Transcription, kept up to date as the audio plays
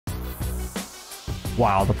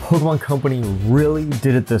Wow, the Pokemon Company really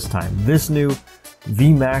did it this time. This new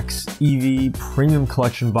Vmax Eevee Premium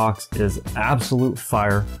Collection box is absolute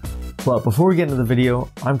fire. But before we get into the video,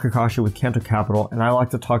 I'm KAKASHI with Kanto Capital, and I like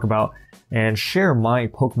to talk about and share my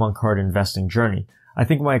Pokemon card investing journey. I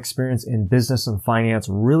think my experience in business and finance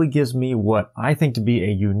really gives me what I think to be a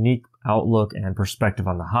unique outlook and perspective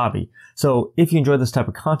on the hobby. So if you enjoy this type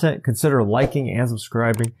of content, consider liking and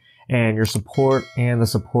subscribing. And your support and the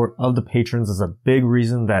support of the patrons is a big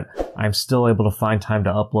reason that I'm still able to find time to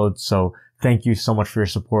upload. So thank you so much for your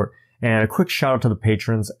support. And a quick shout out to the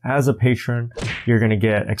patrons. As a patron, you're going to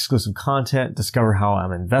get exclusive content, discover how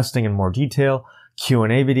I'm investing in more detail,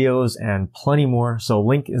 Q&A videos, and plenty more. So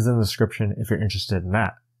link is in the description if you're interested in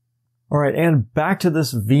that. Alright, and back to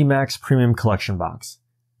this Vmax Premium Collection box.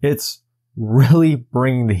 It's really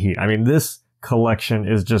bringing the heat. I mean, this collection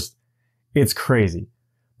is just, it's crazy.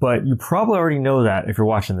 But you probably already know that if you're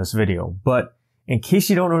watching this video. But in case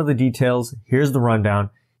you don't know the details, here's the rundown.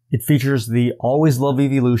 It features the Always Love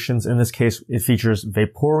Evolutions. In this case, it features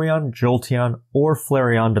Vaporeon, Jolteon, or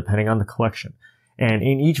Flareon, depending on the collection. And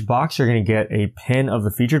in each box, you're going to get a pin of the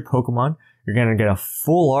featured Pokemon. You're going to get a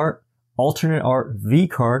full art, alternate art V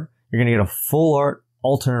card. You're going to get a full art,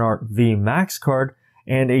 alternate art VMAX card,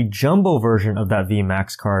 and a jumbo version of that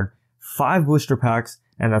VMAX card, 5 booster packs,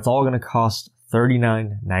 and that's all going to cost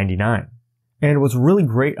 $39.99. And what's really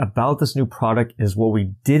great about this new product is what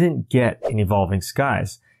we didn't get in Evolving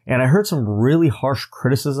Skies. And I heard some really harsh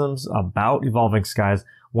criticisms about Evolving Skies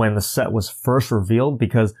when the set was first revealed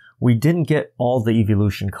because we didn't get all the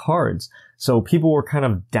evolution cards. So people were kind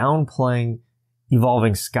of downplaying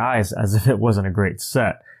Evolving Skies as if it wasn't a great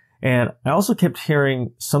set. And I also kept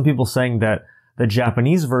hearing some people saying that the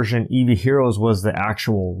Japanese version, Eevee Heroes, was the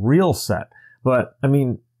actual real set. But I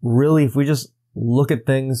mean, really, if we just look at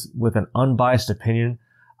things with an unbiased opinion,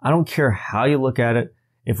 I don't care how you look at it.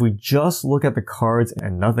 If we just look at the cards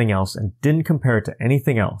and nothing else and didn't compare it to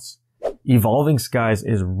anything else, Evolving Skies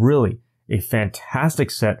is really a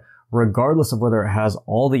fantastic set regardless of whether it has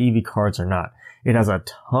all the Eevee cards or not. It has a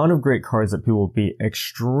ton of great cards that people will be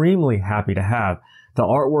extremely happy to have. The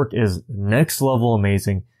artwork is next level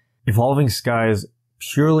amazing. Evolving Skies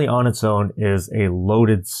purely on its own is a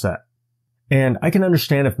loaded set. And I can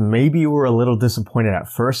understand if maybe you were a little disappointed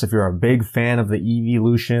at first, if you're a big fan of the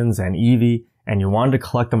Eeveelutions and Eevee and you wanted to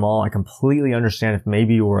collect them all. I completely understand if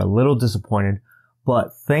maybe you were a little disappointed, but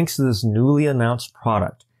thanks to this newly announced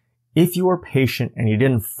product, if you were patient and you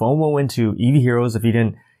didn't FOMO into Eevee Heroes, if you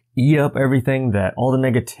didn't eat up everything that all the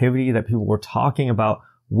negativity that people were talking about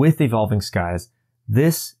with Evolving Skies,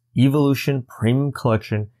 this Evolution Premium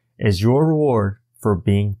Collection is your reward for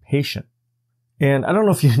being patient. And I don't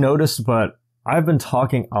know if you noticed, but I've been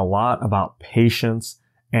talking a lot about patience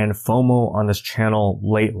and FOMO on this channel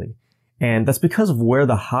lately. And that's because of where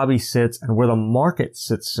the hobby sits and where the market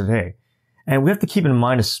sits today. And we have to keep in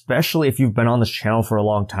mind, especially if you've been on this channel for a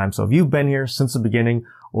long time. So if you've been here since the beginning,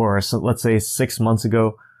 or let's say 6 months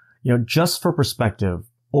ago, just for perspective,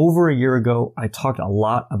 over a year ago, I talked a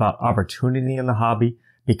lot about opportunity in the hobby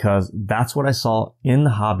because that's what I saw in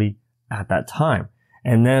the hobby at that time.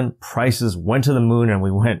 And then prices went to the moon and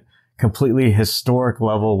we went completely historic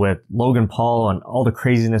level with Logan Paul and all the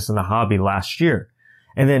craziness in the hobby last year.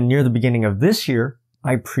 And then near the beginning of this year,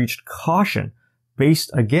 I preached caution based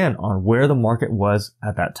again on where the market was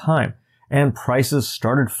at that time. And prices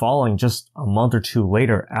started falling just a month or two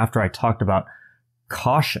later after I talked about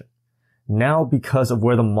caution. Now, because of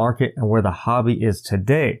where the market and where the hobby is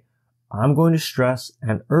today, I'm going to stress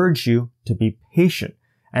and urge you to be patient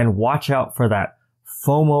and watch out for that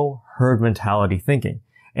FOMO herd mentality thinking.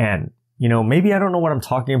 And, maybe I don't know what I'm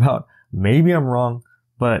talking about. Maybe I'm wrong,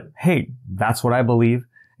 but hey, that's what I believe.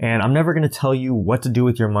 And I'm never going to tell you what to do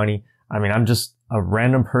with your money. I mean, I'm just a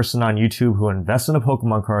random person on YouTube who invests in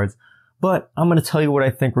Pokemon cards, but I'm going to tell you what I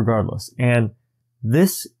think regardless. And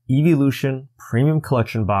this Eeveelution Premium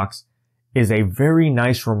Collection box is a very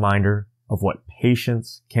nice reminder of what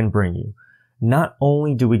patience can bring you. Not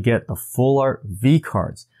only do we get the full art V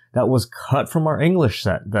cards that was cut from our English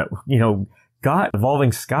set that, got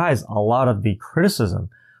Evolving Skies a lot of the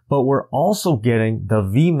criticism, but we're also getting the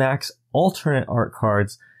VMAX alternate art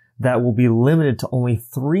cards that will be limited to only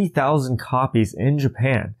 3,000 copies in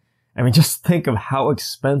Japan. I mean, just think of how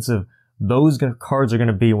expensive those cards are going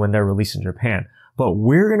to be when they're released in Japan. But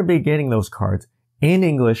we're going to be getting those cards in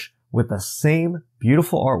English with the same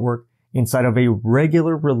beautiful artwork inside of a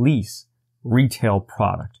regular release retail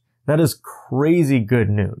product. That is crazy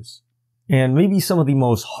good news. And maybe some of the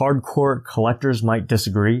most hardcore collectors might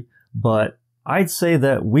disagree, but I'd say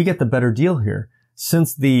that we get the better deal here.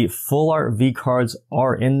 Since the full art V cards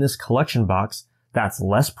are in this collection box, That's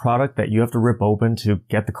less product that you have to rip open to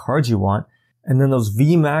get the cards you want. And then those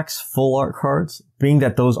VMAX full art cards, being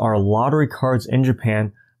that those are lottery cards in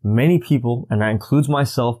Japan, many people, and that includes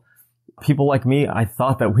myself, people like me, I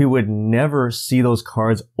thought that we would never see those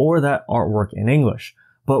cards or that artwork in English.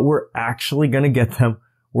 But we're actually going to get them.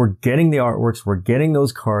 We're getting the artworks, we're getting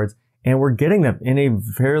those cards, and we're getting them in a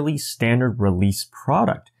fairly standard release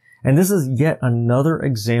product. And this is yet another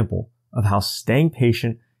example of how staying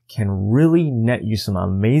patient can really net you some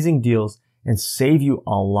amazing deals and save you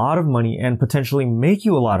a lot of money and potentially make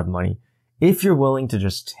you a lot of money if you're willing to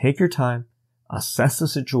just take your time, assess the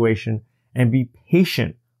situation, and be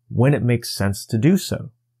patient when it makes sense to do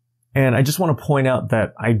so. And I just want to point out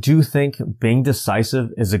that I do think being decisive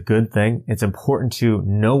is a good thing. It's important to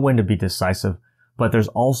know when to be decisive, but there's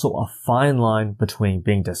also a fine line between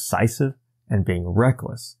being decisive and being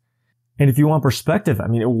reckless. And if you want perspective, I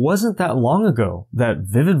mean, it wasn't that long ago that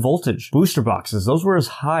Vivid Voltage booster boxes, those were as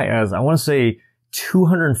high as, I want to say,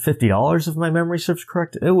 $250 if my memory serves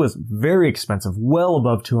correct. It was very expensive, well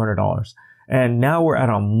above $200. And now we're at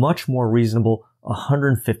a much more reasonable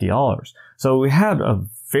 $150. So we had a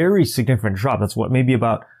very significant drop. That's what, maybe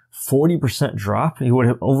about 40% drop. You would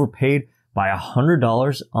have overpaid by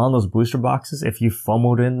 $100 on those booster boxes if you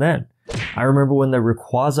FOMO'd in then. I remember when the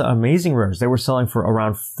Rayquaza Amazing Rares, they were selling for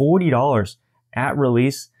around $40 at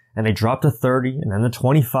release, and they dropped to $30, and then to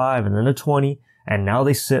 $25, and then to $20, and now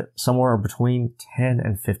they sit somewhere between $10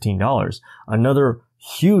 and $15. Another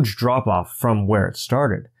huge drop off from where it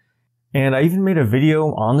started. And I even made a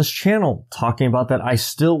video on this channel talking about that I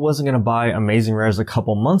still wasn't going to buy Amazing Rares a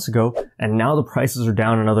couple months ago, and now the prices are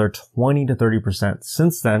down another 20 to 30%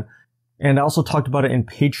 since then. And I also talked about it in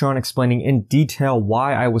Patreon, explaining in detail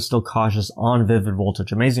why I was still cautious on Vivid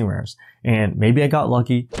Voltage Amazing Rares. And maybe I got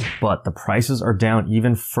lucky, but the prices are down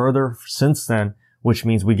even further since then, which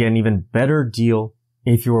means we get an even better deal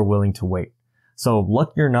if you are willing to wait. So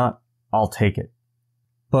lucky or not, I'll take it.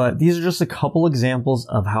 But these are just a couple examples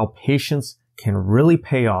of how patience can really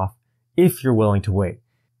pay off if you're willing to wait.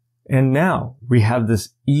 And now we have this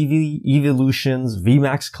Eevee Evolutions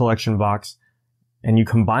Vmax collection box, and you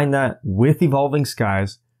combine that with Evolving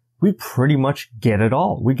Skies, we pretty much get it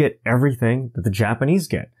all. We get everything that the Japanese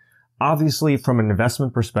get. Obviously, from an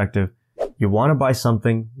investment perspective, you want to buy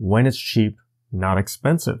something when it's cheap, not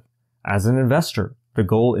expensive. As an investor, the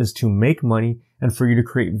goal is to make money and for you to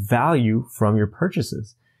create value from your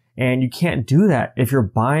purchases. And you can't do that if you're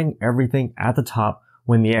buying everything at the top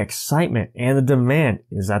when the excitement and the demand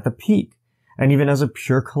is at the peak. And even as a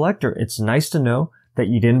pure collector, it's nice to know that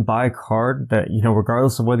you didn't buy a card that,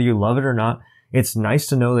 regardless of whether you love it or not, it's nice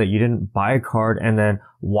to know that you didn't buy a card and then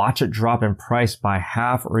watch it drop in price by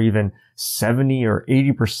half or even 70 or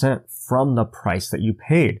 80% from the price that you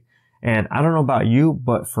paid. And I don't know about you,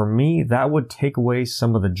 but for me, that would take away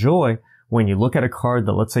some of the joy when you look at a card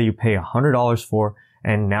that, let's say you pay $100 for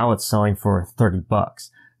and now it's selling for $30.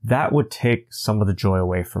 That would take some of the joy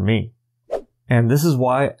away for me. And this is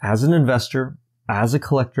why, as an investor, as a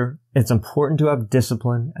collector, it's important to have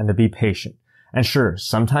discipline and to be patient. And sure,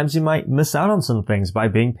 sometimes you might miss out on some things by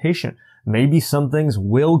being patient. Maybe some things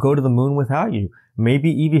will go to the moon without you.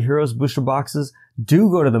 Maybe Eevee Heroes booster boxes do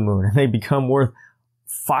go to the moon and they become worth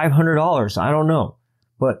 $500. I don't know.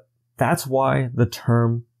 But that's why the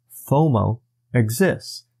term FOMO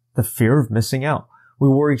exists. The fear of missing out. We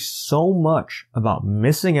worry so much about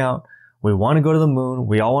missing out. We want to go to the moon.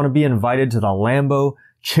 We all want to be invited to the Lambo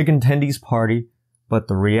chicken tendies party. But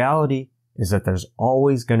the reality is that there's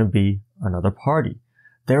always going to be another party.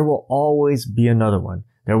 There will always be another one.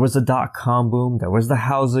 There was the .com boom. There was the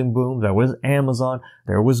housing boom. There was Amazon.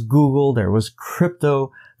 There was Google. There was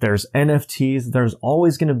crypto. There's NFTs. There's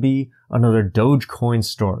always going to be another Dogecoin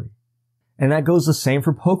story. And that goes the same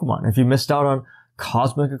for Pokemon. If you missed out on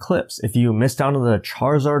Cosmic Eclipse, if you missed out on the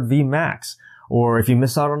Charizard VMAX, or if you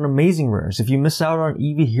miss out on Amazing Rares, if you miss out on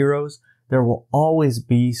Eevee Heroes, there will always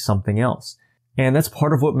be something else. And that's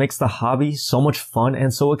part of what makes the hobby so much fun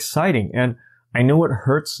and so exciting. And I know it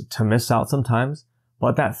hurts to miss out sometimes,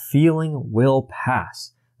 but that feeling will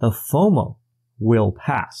pass. The FOMO will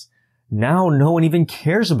pass. Now no one even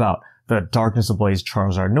cares about the Darkness Ablaze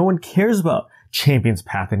Charizard. No one cares about Champion's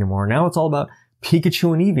Path anymore. Now it's all about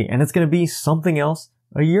Pikachu and Eevee, and it's going to be something else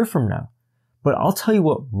a year from now. But I'll tell you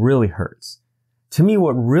what really hurts. To me,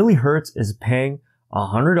 what really hurts is paying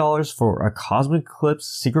 $100 for a Cosmic Eclipse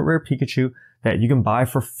Secret Rare Pikachu that you can buy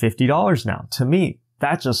for $50 now. To me,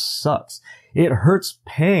 that just sucks. It hurts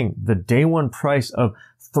paying the day one price of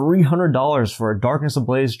 $300 for a Darkness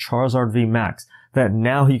Ablaze Charizard VMAX that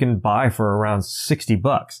now you can buy for around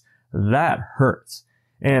 $60. That hurts.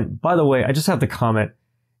 And by the way, I just have to comment,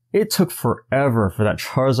 it took forever for that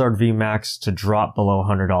Charizard Vmax to drop below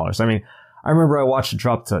 $100. I mean, I remember I watched it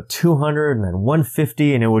drop to 200 and then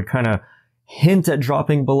 150, and it would kind of hint at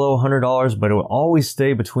dropping below $100, but it would always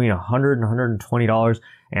stay between $100 and $120.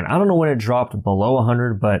 And I don't know when it dropped below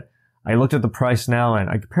 100, but I looked at the price now, and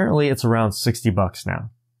apparently it's around 60 bucks now.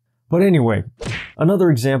 But anyway, another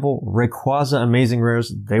example, Rayquaza Amazing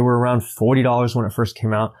Rares, they were around $40 when it first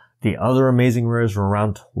came out. The other Amazing Rares were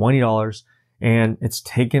around $20, and it's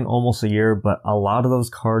taken almost a year, but a lot of those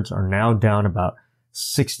cards are now down about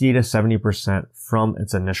 60 to 70% from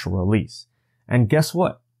its initial release. And guess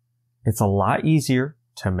what? It's a lot easier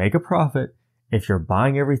to make a profit if you're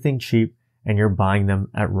buying everything cheap and you're buying them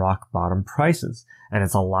at rock bottom prices. And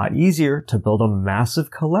it's a lot easier to build a massive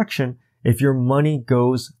collection if your money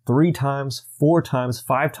goes 3 times, 4 times,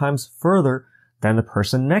 5 times further than the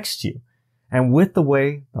person next to you. And with the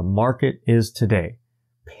way the market is today,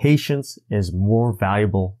 patience is more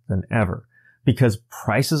valuable than ever because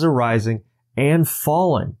prices are rising and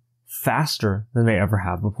falling faster than they ever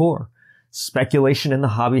have before. Speculation in the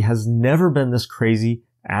hobby has never been this crazy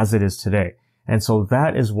as it is today. And so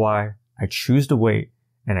that is why I choose to wait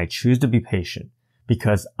and I choose to be patient,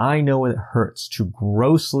 because I know it hurts to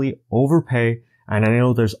grossly overpay, and I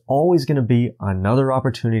know there's always going to be another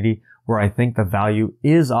opportunity where I think the value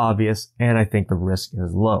is obvious and I think the risk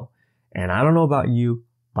is low. And I don't know about you,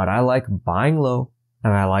 but I like buying low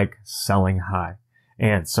and I like selling high.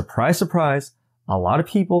 And surprise, surprise, a lot of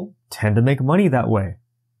people tend to make money that way.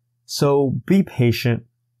 So be patient,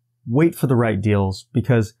 wait for the right deals,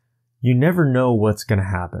 because you never know what's going to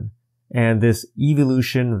happen. And this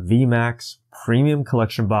Evolution Vmax Premium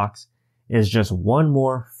Collection Box is just one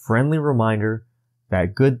more friendly reminder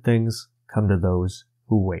that good things come to those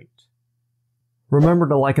who wait. Remember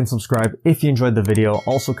to like and subscribe if you enjoyed the video.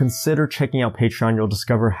 Also consider checking out Patreon. You'll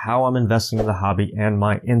discover how I'm investing in the hobby and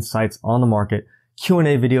my insights on the market,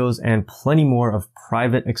 Q&A videos, and plenty more of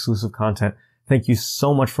private exclusive content. Thank you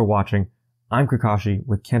so much for watching. I'm KAKASHI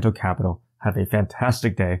with Kanto Capital. Have a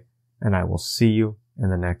fantastic day, and I will see you in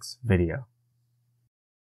the next video.